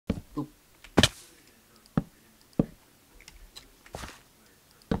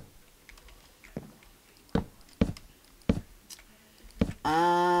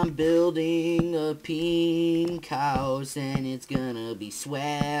I'm building a pink house and it's gonna be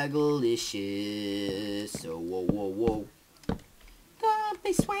swagalicious. So whoa, whoa, whoa. Gonna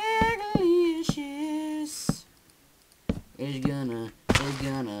be swagalicious. It's gonna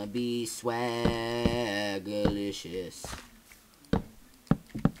be swagalicious.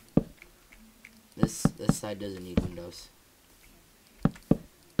 This side doesn't need windows.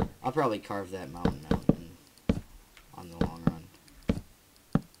 I'll probably carve that mountain out on the long run.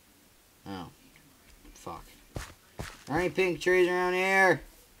 Oh. Fuck. Are any pink trees around here?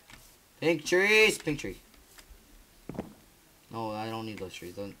 Pink trees! Pink tree. Oh, I don't need those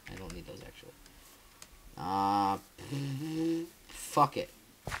trees. I don't need those, actually. Fuck it.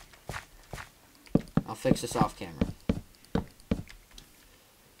 I'll fix this off camera.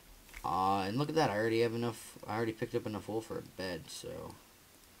 And look at that. I already picked up enough wool for a bed, so...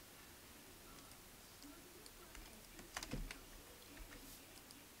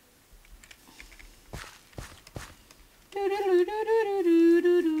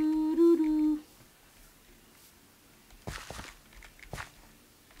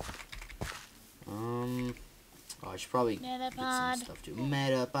 I should probably get some stuff too.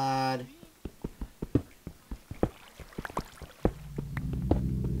 Metapod.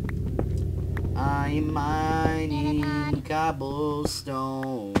 I'm mining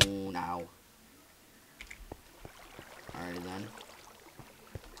cobblestone. Ow. Alrighty then.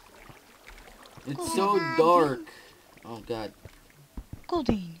 It's so dark. Oh god.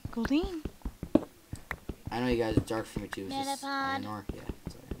 Goldine. Goldine. I know you guys, it's dark for me too. Is this iron ore? Yeah.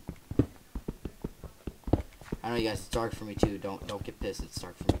 I know you guys, it's dark for me too. Don't get pissed. It's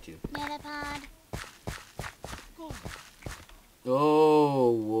dark for me too. Metapod.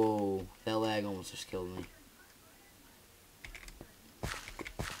 Oh, whoa. That lag almost just killed me.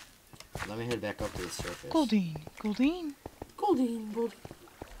 Let me head back up to the surface. Goldine. Goldine. Goldine. Goldine.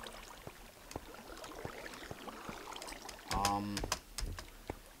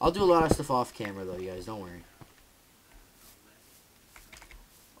 I'll do a lot of stuff off camera though, you guys. Don't worry.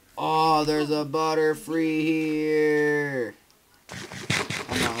 Oh, there's a butterfree here. Oh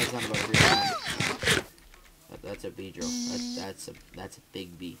no, that's not a butterfree. That's a bee drill. That's a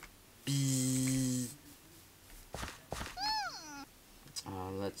big bee.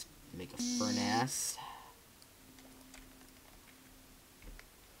 Let's make a furnace.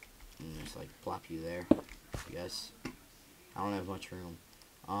 And just like plop you there. Yes. I don't have much room.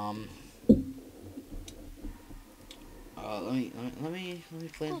 Let me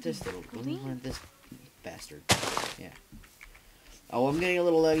plant this little. Let me plant this bastard. Yeah. Oh, I'm getting a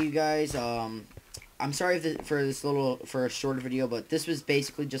little laggy, you guys. I'm sorry for a shorter video, but this was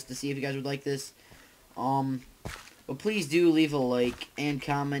basically just to see if you guys would like this. But please do leave a like and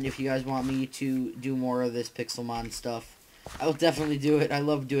comment if you guys want me to do more of this Pixelmon stuff. I will definitely do it. I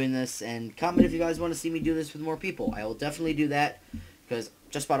love doing this. And comment if you guys want to see me do this with more people. I will definitely do that because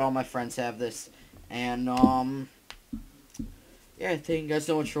just about all my friends have this. And yeah, thank you guys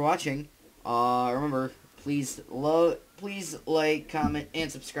so much for watching. Remember, please like, comment,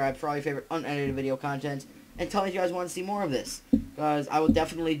 and subscribe for all your favorite unedited video content. And tell me if you guys want to see more of this, because I will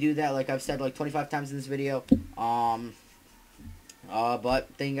definitely do that, like I've said like 25 times in this video. But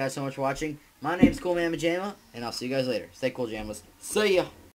thank you guys so much for watching. My name's Cool Man Majama, and I'll see you guys later. Stay cool, Jamas. See ya!